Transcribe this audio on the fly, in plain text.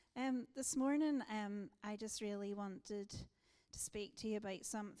This morning, I just really wanted to speak to you about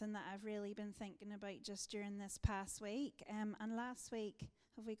something that I've really been thinking about just during this past week. And last week,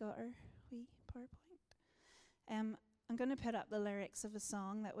 have we got our wee PowerPoint? I'm going to put up the lyrics of a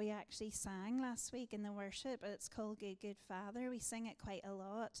song that we actually sang last week in the worship. It's called Good, Good Father. We sing it quite a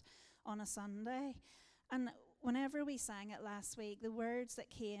lot on a Sunday. And whenever we sang it last week, the words that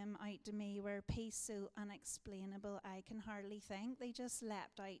came out to me were peace so unexplainable I can hardly think. They just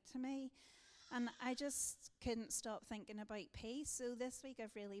leapt out to me. And I just couldn't stop thinking about peace. So this week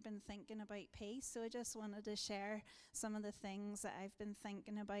I've really been thinking about peace. So I just wanted to share some of the things that I've been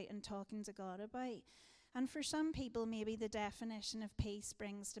thinking about and talking to God about. And for some people, maybe the definition of peace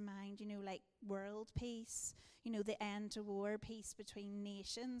brings to mind, like world peace, the end to war, peace between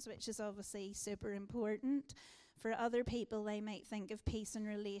nations, which is obviously super important. For other people, they might think of peace in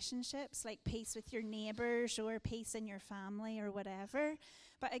relationships, like peace with your neighbours or peace in your family or whatever.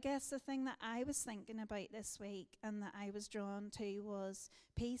 But I guess the thing that I was thinking about this week and that I was drawn to was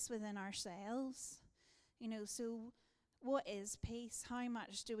peace within ourselves. So what is peace? How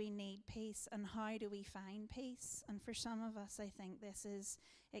much do we need peace? And how do we find peace? And for some of us, I think this is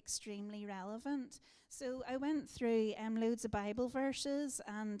extremely relevant. So I went through loads of Bible verses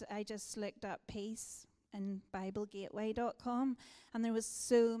and I just looked up peace in BibleGateway.com, and there was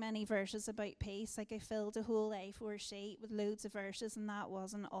so many verses about peace. Like I filled a whole A4 sheet with loads of verses, and that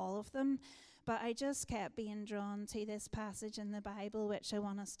wasn't all of them. But I just kept being drawn to this passage in the Bible, which I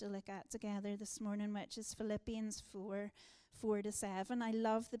want us to look at together this morning, which is Philippians 4:4-7. I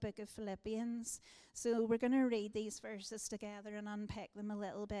love the book of Philippians. So we're going to read these verses together and unpick them a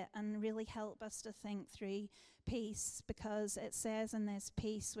little bit and really help us to think through peace, because it says in this,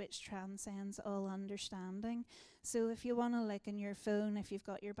 peace which transcends all understanding. So if you want to look in your phone, if you've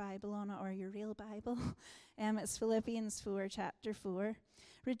got your Bible on it or your real Bible, it's Philippians 4, chapter 4.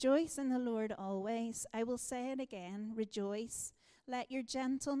 Rejoice in the Lord always. I will say it again, rejoice. Let your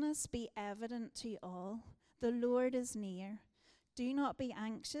gentleness be evident to all. The Lord is near. Do not be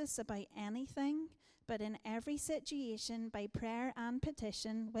anxious about anything, but in every situation, by prayer and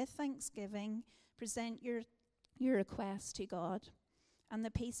petition, with thanksgiving, present your requests to God. And the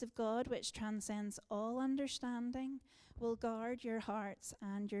peace of God, which transcends all understanding, will guard your hearts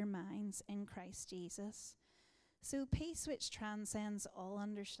and your minds in Christ Jesus. So peace which transcends all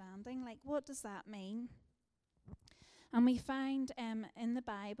understanding, like what does that mean? And we find in the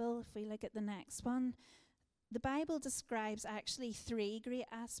Bible, if we look at the next one, the Bible describes actually three great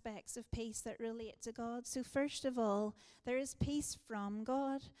aspects of peace that relate to God. So first of all, there is peace from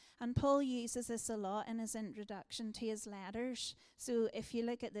God. And Paul uses this a lot in his introduction to his letters. So if you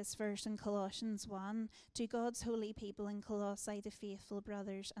look at this verse in Colossians 1, to God's holy people in Colossae, the faithful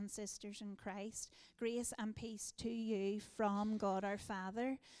brothers and sisters in Christ, grace and peace to you from God our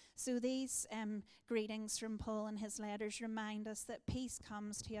Father. So these greetings from Paul in his letters remind us that peace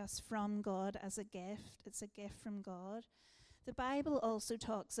comes to us from God as a gift. It's a gift from God. The Bible also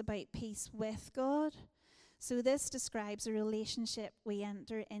talks about peace with God. So this describes a relationship we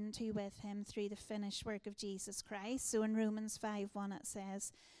enter into with him through the finished work of Jesus Christ. So in Romans 5:1 it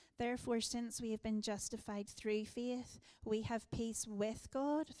says, therefore, since we have been justified through faith, we have peace with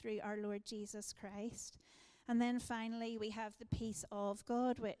God through our Lord Jesus Christ. And then finally, we have the peace of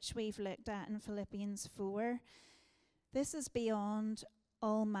God, which we've looked at in Philippians 4. This is beyond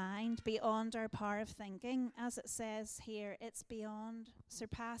all mind, beyond our power of thinking. As it says here, it's beyond,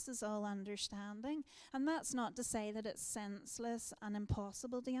 surpasses all understanding. And that's not to say that it's senseless and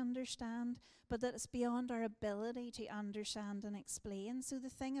impossible to understand, but that it's beyond our ability to understand and explain. So the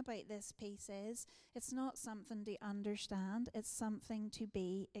thing about this peace is, it's not something to understand, it's something to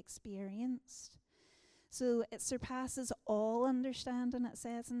be experienced. So it surpasses all understanding, it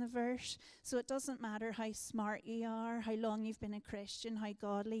says in the verse. So it doesn't matter how smart you are, how long you've been a Christian, how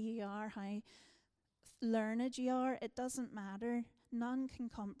godly you are, how learned you are. It doesn't matter. None can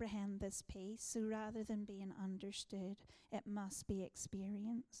comprehend this peace. So rather than being understood, it must be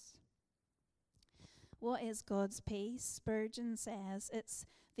experienced. What is God's peace? Spurgeon says it's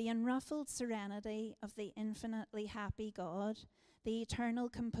the unruffled serenity of the infinitely happy God, the eternal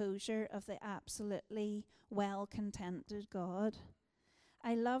composure of the absolutely well-contented God.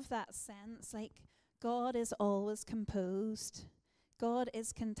 I love that sense, like God is always composed. God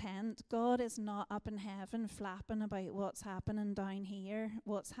is content. God is not up in heaven flapping about what's happening down here,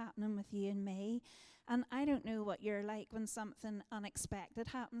 what's happening with you and me. And I don't know what you're like when something unexpected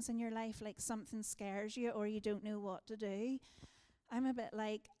happens in your life, like something scares you or you don't know what to do. I'm a bit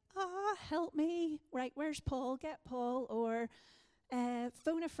like, help me. Right, where's Paul? Get Paul. Or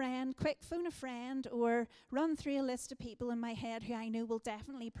phone a friend, quick phone a friend, or run through a list of people in my head who I know will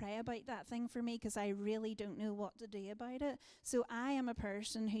definitely pray about that thing for me because I really don't know what to do about it. So I am a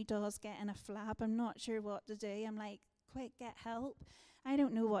person who does get in a flap. I'm not sure what to do. I'm like, quick, get help. I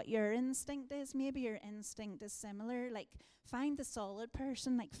don't know what your instinct is. Maybe your instinct is similar. Like, find the solid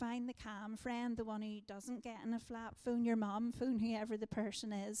person, like find the calm friend, the one who doesn't get in a flap. Phone your mom, phone whoever the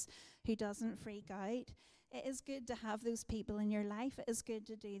person is who doesn't freak out. It is good to have those people in your life. It is good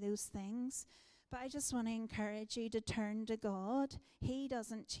to do those things. But I just want to encourage you to turn to God. He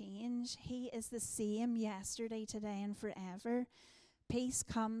doesn't change. He is the same yesterday, today, and forever. Peace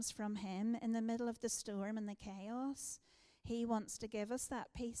comes from him in the middle of the storm and the chaos. He wants to give us that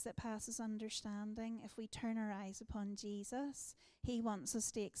peace that passes understanding. If we turn our eyes upon Jesus, he wants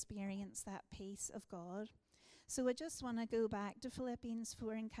us to experience that peace of God. So I just want to go back to Philippians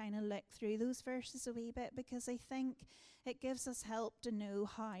 4 and kind of look through those verses a wee bit, because I think it gives us help to know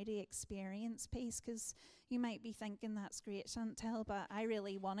how to experience peace. Because you might be thinking, that's great, Chantel, but I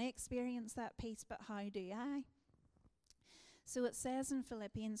really want to experience that peace, but how do I? So it says in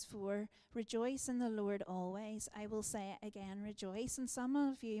Philippians 4, rejoice in the Lord always. I will say it again, rejoice. And some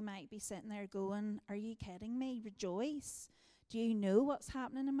of you might be sitting there going, are you kidding me? Rejoice? Do you know what's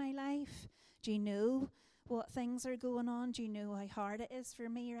happening in my life? Do you know what things are going on? Do you know how hard it is for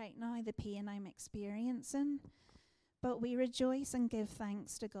me right now, the pain I'm experiencing? But we rejoice and give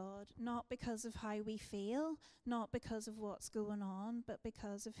thanks to God, not because of how we feel, not because of what's going on, but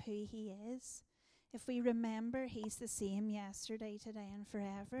because of who he is. If we remember he's the same yesterday, today, and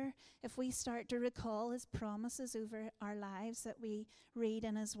forever, if we start to recall his promises over our lives that we read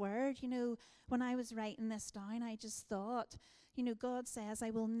in his word, when I was writing this down, I just thought, God says, I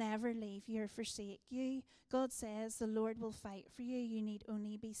will never leave you or forsake you. God says, the Lord will fight for you. You need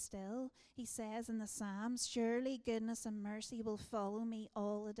only be still. He says in the Psalms, surely goodness and mercy will follow me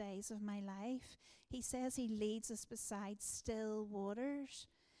all the days of my life. He says he leads us beside still waters.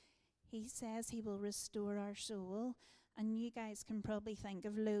 He says he will restore our soul. And you guys can probably think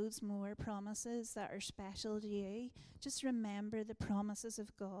of loads more promises that are special to you. Just remember the promises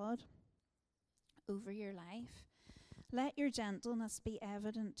of God over your life. Let your gentleness be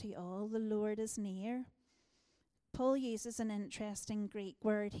evident to all. The Lord is near. Paul uses an interesting Greek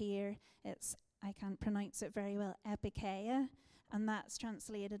word here. I can't pronounce it very well, epikeia, and that's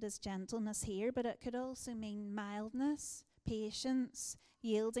translated as gentleness here, but it could also mean mildness, patience,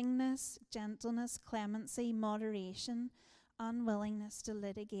 yieldingness, gentleness, clemency, moderation, unwillingness to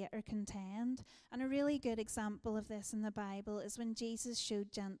litigate or contend. And a really good example of this in the Bible is when Jesus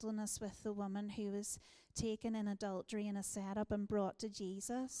showed gentleness with the woman who was taken in adultery in a setup and brought to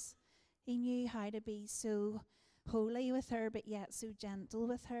Jesus. He knew how to be so holy with her, but yet so gentle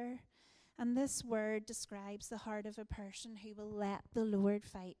with her. And this word describes the heart of a person who will let the Lord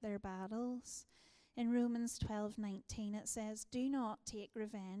fight their battles. In Romans 12:19 it says, do not take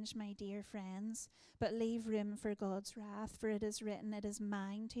revenge, my dear friends, but leave room for God's wrath, for it is written, it is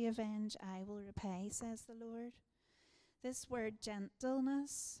mine to avenge, I will repay, says the Lord. This word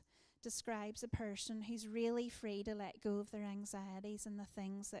gentleness describes a person who's really free to let go of their anxieties and the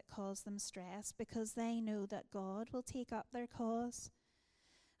things that cause them stress, because they know that God will take up their cause.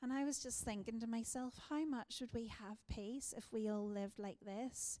 And I was just thinking to myself, how much would we have peace if we all lived like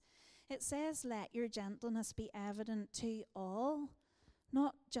this? It says, let your gentleness be evident to all,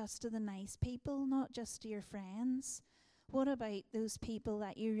 not just to the nice people, not just to your friends. What about those people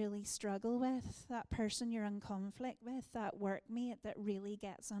that you really struggle with, that person you're in conflict with, that workmate that really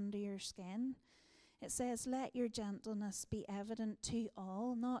gets under your skin? It says, let your gentleness be evident to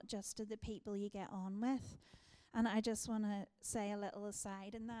all, not just to the people you get on with. And I just want to say a little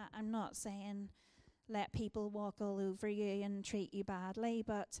aside in that. I'm not saying let people walk all over you and treat you badly,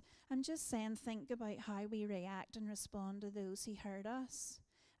 but I'm just saying think about how we react and respond to those who hurt us.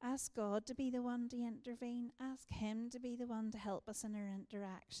 Ask God to be the one to intervene. Ask him to be the one to help us in our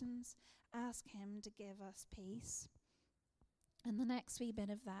interactions. Ask him to give us peace. And the next wee bit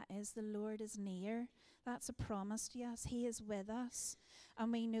of that is the Lord is near. That's a promise to us. He is with us.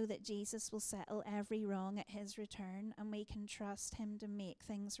 And we know that Jesus will settle every wrong at his return. And we can trust him to make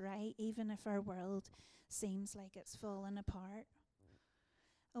things right, even if our world seems like it's fallen apart.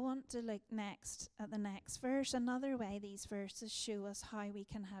 I want to look next at the next verse. Another way these verses show us how we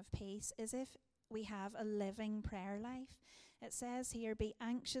can have peace is if we have a living prayer life. It says here, be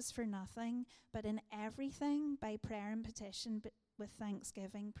anxious for nothing, but in everything, by prayer and petition, with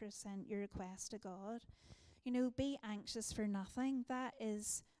thanksgiving, present your request to God. Be anxious for nothing. That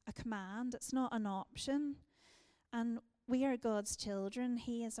is a command. It's not an option. And we are God's children.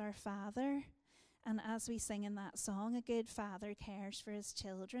 He is our Father. And as we sing in that song, a good father cares for his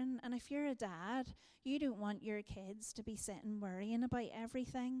children. And if you're a dad, you don't want your kids to be sitting worrying about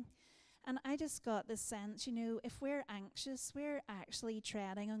everything. And I just got this sense, if we're anxious, we're actually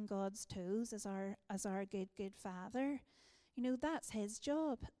treading on God's toes as our good father. That's his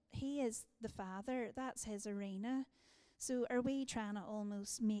job. He is the father. That's his arena. So are we trying to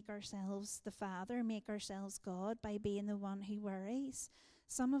almost make ourselves the father, make ourselves God by being the one who worries?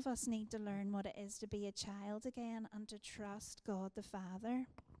 Some of us need to learn what it is to be a child again and to trust God the Father.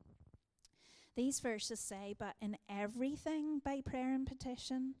 These verses say, but in everything by prayer and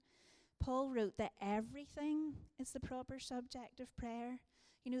petition. Paul wrote that everything is the proper subject of prayer.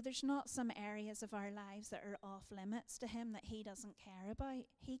 There's not some areas of our lives that are off limits to him that he doesn't care about.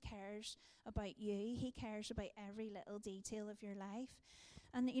 He cares about you. He cares about every little detail of your life.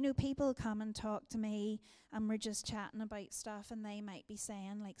 And, people come and talk to me and we're just chatting about stuff and they might be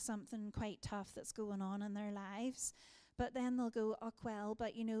saying like something quite tough that's going on in their lives. But then they'll go, oh, well,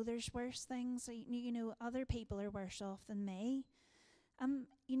 but, there's worse things. Other people are worse off than me.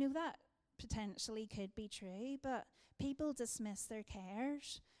 That potentially could be true, but people dismiss their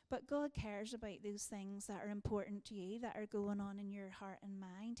cares. But God cares about those things that are important to you, that are going on in your heart and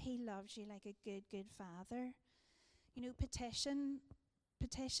mind. He loves you like a good, good father.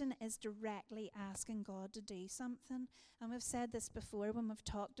 Petition is directly asking God to do something. And we've said this before when we've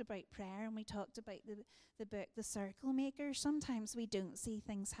talked about prayer and we talked about the book, The Circle Maker. Sometimes we don't see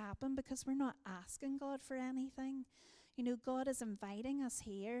things happen because we're not asking God for anything. God is inviting us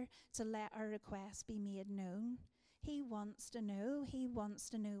here to let our requests be made known. He wants to know. He wants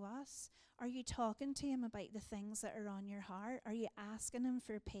to know us. Are you talking to him about the things that are on your heart? Are you asking him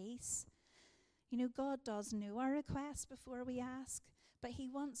for peace? God does know our requests before we ask, but he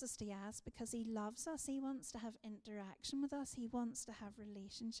wants us to ask because he loves us. He wants to have interaction with us. He wants to have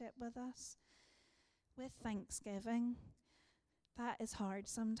relationship with us. With thanksgiving, that is hard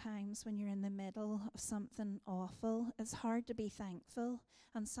sometimes when you're in the middle of something awful. It's hard to be thankful,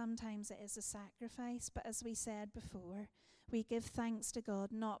 and sometimes it is a sacrifice. But as we said before, we give thanks to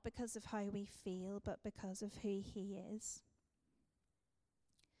God not because of how we feel, but because of who he is.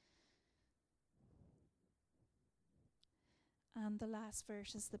 And the last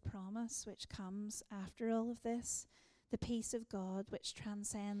verse is the promise which comes after all of this. The peace of God, which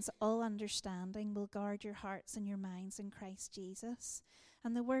transcends all understanding, will guard your hearts and your minds in Christ Jesus.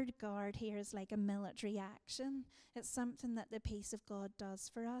 And the word guard here is like a military action. It's something that the peace of God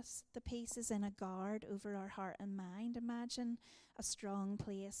does for us. The peace is in a guard over our heart and mind. Imagine a strong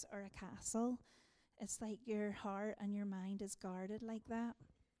place or a castle. It's like your heart and your mind is guarded like that.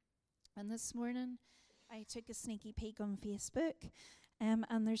 And this morning, I took a sneaky peek on Facebook.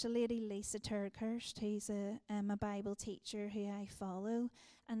 And there's a lady, Lisa Turkhurst, who's a Bible teacher who I follow,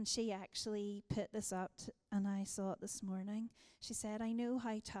 and she actually put this up, and I saw it this morning. She said, I know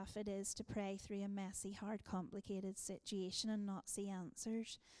how tough it is to pray through a messy, hard, complicated situation and not see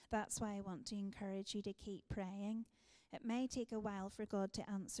answers. That's why I want to encourage you to keep praying. It may take a while for God to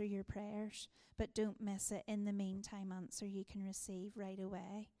answer your prayers, but don't miss it. In the meantime, answer you can receive right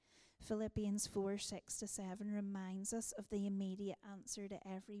away. Philippians 4:6-7 reminds us of the immediate answer to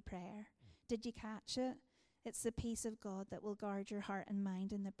every prayer. Did you catch it? It's the peace of God that will guard your heart and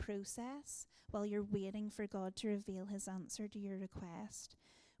mind in the process while you're waiting for God to reveal his answer to your request.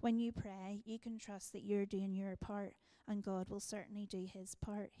 When you pray, you can trust that you're doing your part, and God will certainly do his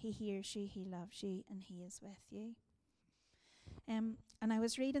part. He hears you, he loves you, and he is with you. And I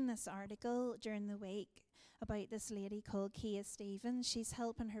was reading this article during the week about this lady called Kia Stevens. She's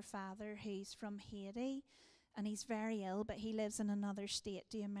helping her father, who's from Haiti, and he's very ill, but he lives in another state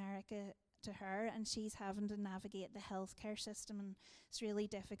to America to her, and she's having to navigate the healthcare system, and it's really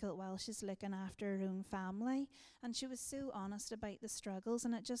difficult while she's looking after her own family. And she was so honest about the struggles,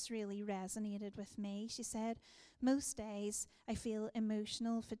 and it just really resonated with me. She said, most days I feel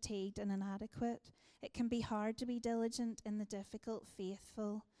emotional, fatigued, and inadequate. It can be hard to be diligent in the difficult,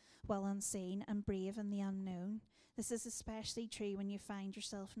 faithful, while unseen, and brave in the unknown. This is especially true when you find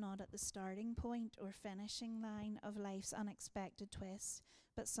yourself not at the starting point or finishing line of life's unexpected twists,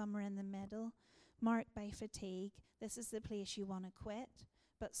 but somewhere in the middle, marked by fatigue. This is the place you want to quit,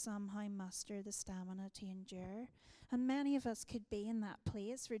 but somehow muster the stamina to endure. And many of us could be in that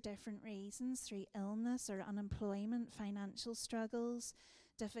place for different reasons, through illness or unemployment, financial struggles,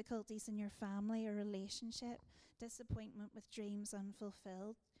 difficulties in your family or relationship, disappointment with dreams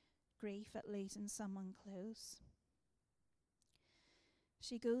unfulfilled, grief at losing someone close.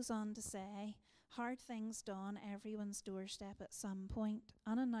 She goes on to say, hard things dawn everyone's doorstep at some point.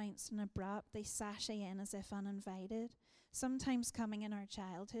 Unannounced and abrupt, they sashay in as if uninvited. Sometimes coming in our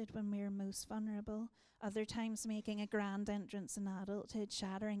childhood when we were most vulnerable, other times making a grand entrance in adulthood,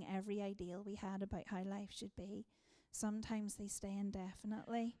 shattering every ideal we had about how life should be. Sometimes they stay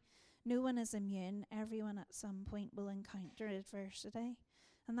indefinitely. No one is immune. Everyone at some point will encounter adversity.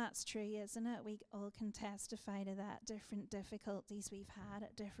 And that's true, isn't it? We all can testify to that, different difficulties we've had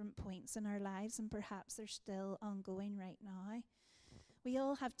at different points in our lives, and perhaps they're still ongoing right now. We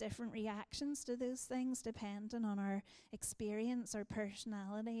all have different reactions to those things depending on our experience, our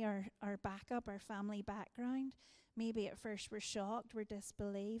personality, our backup, our family background. Maybe at first we're shocked, we're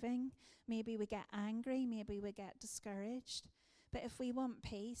disbelieving. Maybe we get angry, maybe we get discouraged. But if we want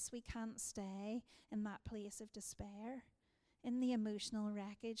peace, we can't stay in that place of despair. In the emotional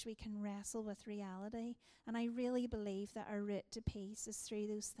wreckage, we can wrestle with reality. And I really believe that our route to peace is through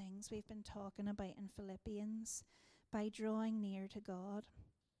those things we've been talking about in Philippians, by drawing near to God.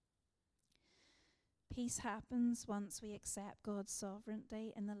 Peace happens once we accept God's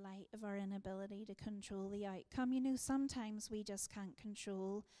sovereignty in the light of our inability to control the outcome. You know, sometimes we just can't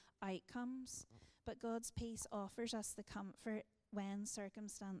control outcomes, but God's peace offers us the comfort when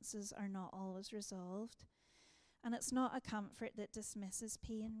circumstances are not always resolved. And it's not a comfort that dismisses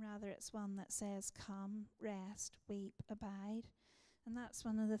pain, rather it's one that says, come, rest, weep, abide. And that's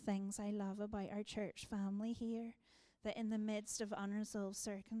one of the things I love about our church family here, that in the midst of unresolved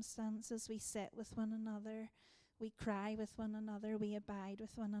circumstances, we sit with one another, we cry with one another, we abide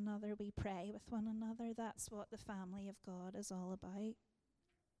with one another, we pray with one another. That's what the family of God is all about.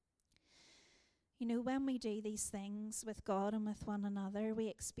 You know, when we do these things with God and with one another, we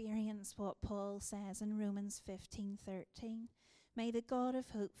experience what Paul says in Romans 15:13. May the God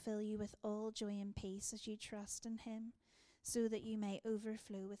of hope fill you with all joy and peace as you trust in him, so that you may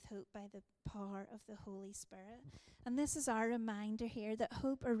overflow with hope by the power of the Holy Spirit. And this is our reminder here that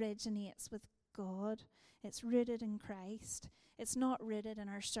hope originates with God. It's rooted in Christ. It's not rooted in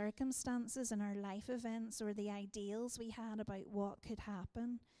our circumstances and our life events or the ideals we had about what could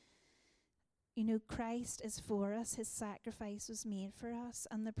happen. You know, Christ is for us. His sacrifice was made for us,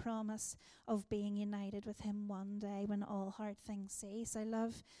 and the promise of being united with him one day when all hard things cease. I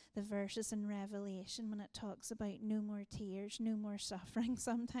love the verses in Revelation when it talks about no more tears, no more suffering.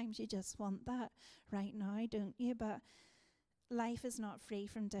 Sometimes you just want that right now, don't you? But life is not free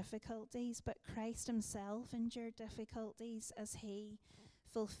from difficulties, but Christ himself endured difficulties as he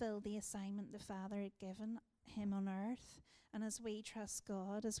fulfilled the assignment the Father had given him on earth. And as we trust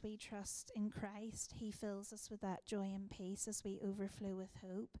God, as we trust in Christ, he fills us with that joy and peace as we overflow with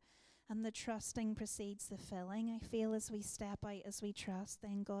hope. And the trusting precedes the filling. I feel as we step out, as we trust,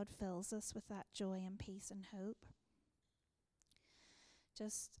 then God fills us with that joy and peace and hope.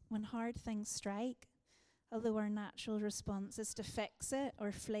 Just when hard things strike, although our natural response is to fix it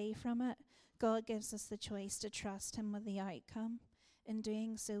or flee from it, God gives us the choice to trust him with the outcome. In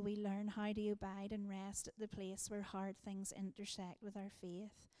doing so, we learn how to abide and rest at the place where hard things intersect with our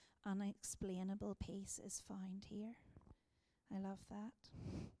faith. Unexplainable peace is found here. I love that.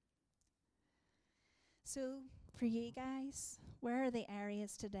 So, for you guys, where are the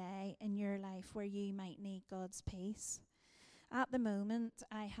areas today in your life where you might need God's peace? At the moment,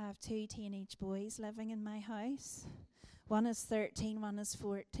 I have 2 teenage boys living in my house. One is 13, one is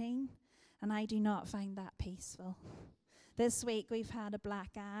 14, and I do not find that peaceful. This week we've had a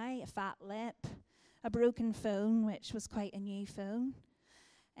black eye, a fat lip, a broken phone, which was quite a new phone.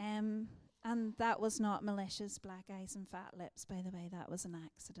 And that was not malicious black eyes and fat lips, by the way. That was an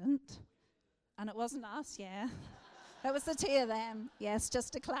accident. And it wasn't us, yeah. It was the 2 of them. Yes,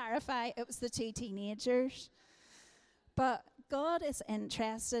 just to clarify, it was the 2 teenagers. But God is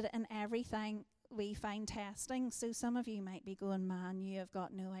interested in everything we find testing. So some of you might be going, man, you have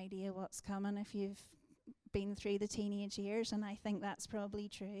got no idea what's coming if you've been through the teenage years, and I think that's probably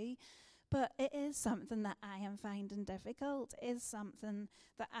true. But it is something that I am finding difficult. It is something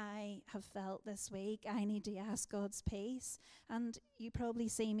that I have felt this week. I need to ask God's peace. And you probably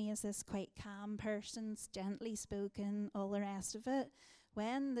see me as this quite calm person, gently spoken, all the rest of it.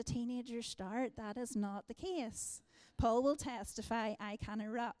 When the teenagers start, that is not the case. Paul will testify, I can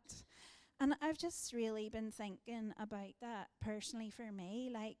erupt. And I've just really been thinking about that personally for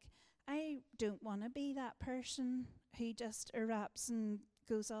me. Like, I don't want to be that person who just erupts and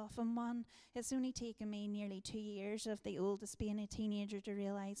goes off on one. It's only taken me nearly 2 years of the oldest being a teenager to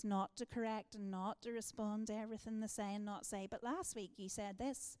realise not to correct and not to respond to everything they say and not say, but last week you said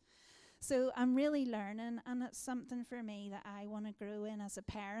this. So I'm really learning, and it's something for me that I want to grow in as a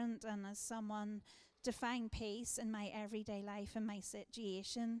parent and as someone to find peace in my everyday life and my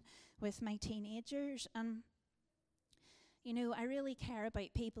situation with my teenagers. And You know, I really care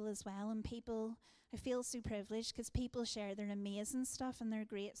about people as well, and people, I feel so privileged because people share their amazing stuff and their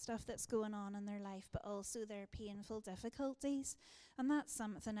great stuff that's going on in their life, but also their painful difficulties. And that's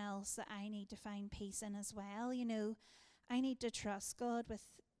something else that I need to find peace in as well. You know, I need to trust God with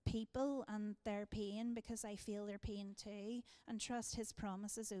people and their pain because I feel their pain too, and trust his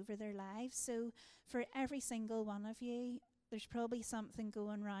promises over their lives. So for every single one of you, there's probably something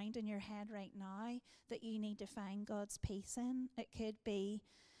going round in your head right now that you need to find God's peace in. It could be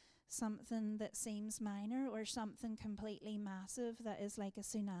something that seems minor or something completely massive that is like a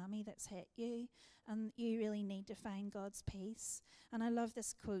tsunami that's hit you, and you really need to find God's peace. And I love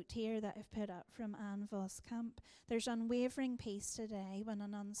this quote here that I've put up from Anne Voskamp. There's unwavering peace today when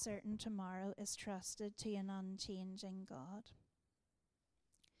an uncertain tomorrow is trusted to an unchanging God.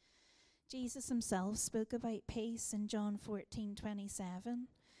 Jesus himself spoke about peace in John 14:27.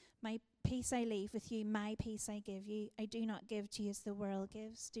 My peace I leave with you, my peace I give you. I do not give to you as the world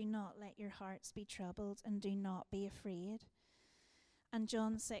gives. Do not let your hearts be troubled, and do not be afraid. And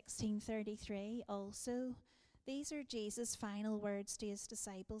John 16:33 also. These are Jesus' final words to his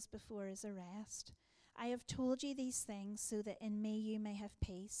disciples before his arrest. I have told you these things so that in me you may have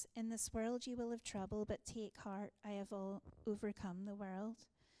peace. In this world you will have trouble, but take heart, I have overcome the world.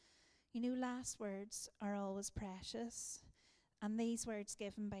 You know, last words are always precious. And these words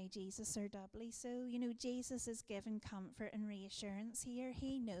given by Jesus are doubly so. You know, Jesus is giving comfort and reassurance here.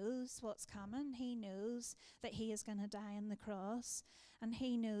 He knows what's coming. He knows that he is going to die on the cross. And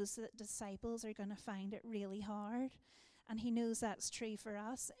he knows that disciples are going to find it really hard. And he knows that's true for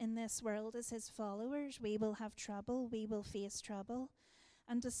us. In this world as his followers, we will have trouble. We will face trouble.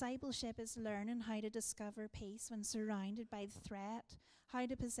 And discipleship is learning how to discover peace when surrounded by the threat, how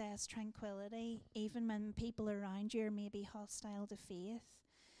to possess tranquility, even when people around you are maybe hostile to faith.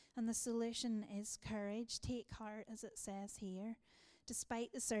 And the solution is courage. Take heart, as it says here.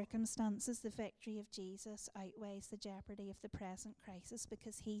 Despite the circumstances, the victory of Jesus outweighs the jeopardy of the present crisis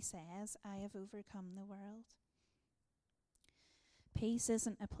because he says, I have overcome the world. Peace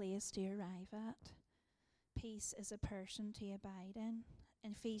isn't a place to arrive at. Peace is a person to abide in.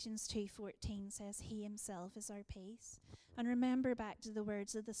 Ephesians 2:14 says he himself is our peace. And remember back to the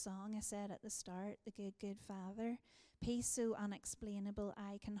words of the song I said at the start, the good, good Father. Peace so unexplainable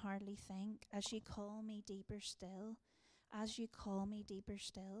I can hardly think, as you call me deeper still, as you call me deeper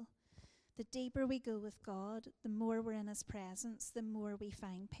still. The deeper we go with God, the more we're in his presence, the more we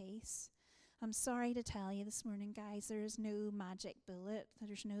find peace. I'm sorry to tell you this morning, guys, there is no magic bullet.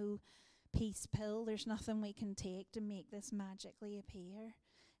 There's no peace pill. There's nothing we can take to make this magically appear.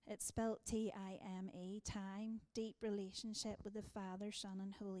 It's spelt T-I-M-E, time, deep relationship with the Father, Son,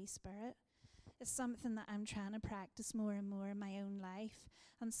 and Holy Spirit. It's something that I'm trying to practice more and more in my own life,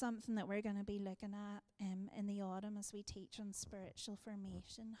 and something that we're going to be looking at in the autumn as we teach on spiritual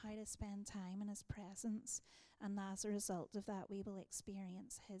formation, how to spend time in his presence, and as a result of that we will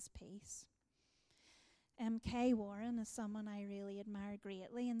experience his peace. Kay Warren is someone I really admire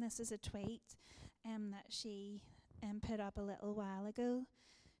greatly, and this is a tweet that she put up a little while ago.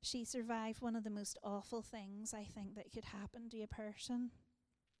 She survived one of the most awful things I think that could happen to a person.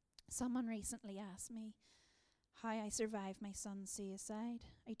 Someone recently asked me how I survived my son's suicide.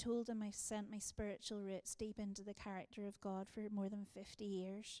 I told him I sent my spiritual roots deep into the character of God for more than 50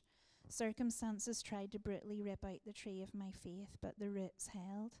 years. Circumstances tried to brutally rip out the tree of my faith, but the roots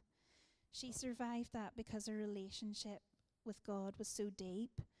held. She survived that because her relationship with God was so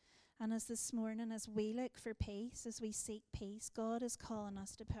deep. And as this morning, as we look for peace, as we seek peace, God is calling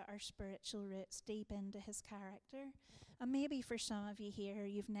us to put our spiritual roots deep into his character. And maybe for some of you here,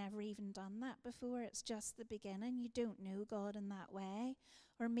 you've never even done that before. It's just the beginning. You don't know God in that way.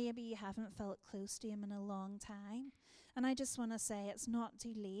 Or maybe you haven't felt close to him in a long time. And I just want to say it's not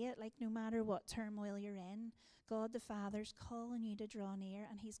too late. Like, no matter what turmoil you're in, God the Father's calling you to draw near,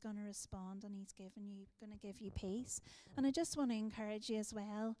 and he's going to respond, and he's going to give you peace. And I just want to encourage you as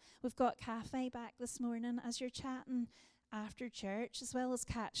well. We've got cafe back this morning as you're chatting after church, as well as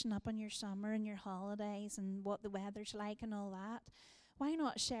catching up on your summer and your holidays and what the weather's like and all that. Why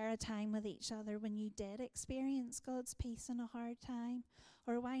not share a time with each other when you did experience God's peace in a hard time?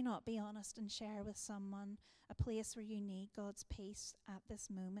 Or why not be honest and share with someone a place where you need God's peace at this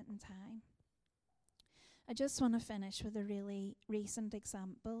moment in time? I just want to finish with a really recent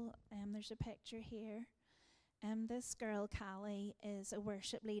example. There's a picture here. This girl, Callie, is a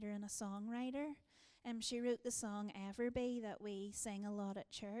worship leader and a songwriter. She wrote the song Everby that we sing a lot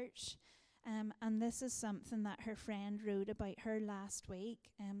at church. And this is something that her friend wrote about her last week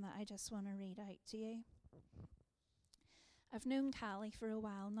that I just want to read out to you. I've known Callie for a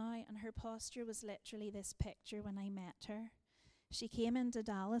while now, and her posture was literally this picture when I met her. She came into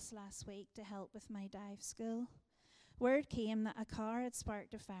Dallas last week to help with my dive school. Word came that a car had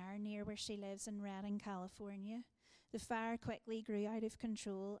sparked a fire near where she lives in Redding, California. The fire quickly grew out of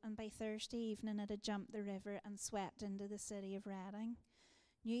control, and by Thursday evening it had jumped the river and swept into the city of Redding.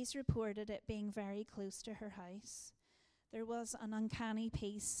 News reported it being very close to her house. There was an uncanny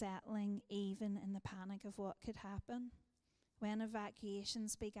peace settling even in the panic of what could happen. When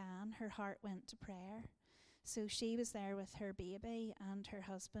evacuations began, her heart went to prayer. So she was there with her baby, and her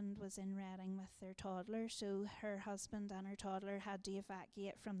husband was in Redding with their toddler, so her husband and her toddler had to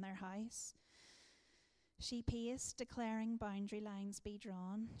evacuate from their house. She paced, declaring boundary lines be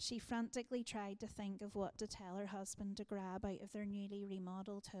drawn. She frantically tried to think of what to tell her husband to grab out of their newly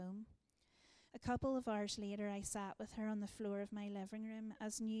remodelled home. A couple of hours later, I sat with her on the floor of my living room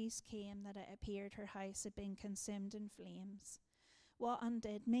as news came that it appeared her house had been consumed in flames. What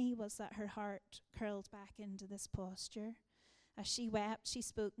undid me was that her heart curled back into this posture. As she wept, she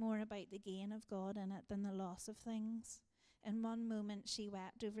spoke more about the gain of God in it than the loss of things. In one moment, she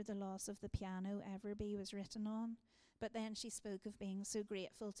wept over the loss of the piano Everby was written on, but then she spoke of being so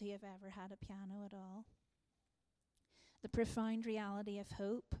grateful to have ever had a piano at all. The profound reality of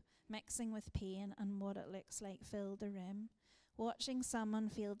hope, mixing with pain and what it looks like, filled the room. Watching someone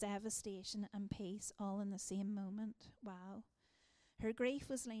feel devastation and peace all in the same moment. Wow. Her grief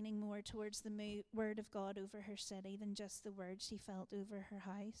was leaning more towards the word of God over her city than just the word she felt over her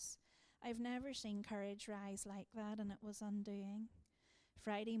house. I've never seen courage rise like that, and it was undoing.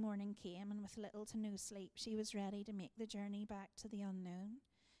 Friday morning came, and with little to no sleep, she was ready to make the journey back to the unknown.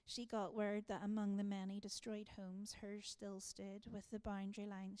 She got word that among the many destroyed homes, hers still stood, with the boundary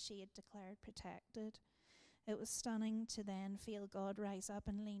lines she had declared protected. It was stunning to then feel God rise up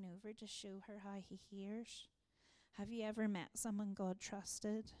and lean over to show her how he hears. Have you ever met someone God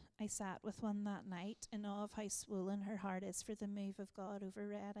trusted? I sat with one that night in awe of how swollen her heart is for the move of God over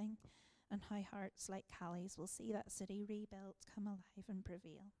Redding, and how hearts like Callie's will see that city rebuilt, come alive and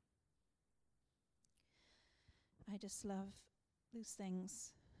prevail. I just love those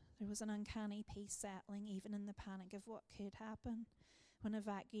things. There was an uncanny peace settling even in the panic of what could happen. When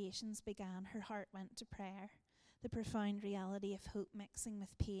evacuations began, her heart went to prayer. The profound reality of hope mixing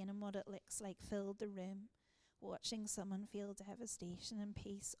with pain and what it looks like filled the room. Watching someone feel devastation and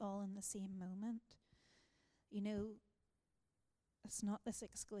peace all in the same moment. You know, it's not this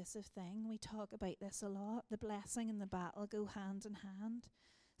exclusive thing. We talk about this a lot. The blessing and the battle go hand in hand.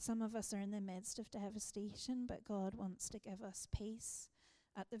 Some of us are in the midst of devastation, but God wants to give us peace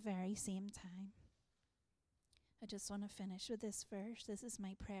at the very same time. I just want to finish with this verse. This is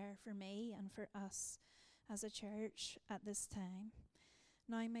my prayer for me and for us as a church at this time.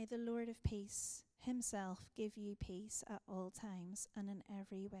 Now may the Lord of peace himself give you peace at all times and in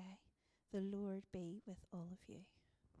every way. The Lord be with all of you.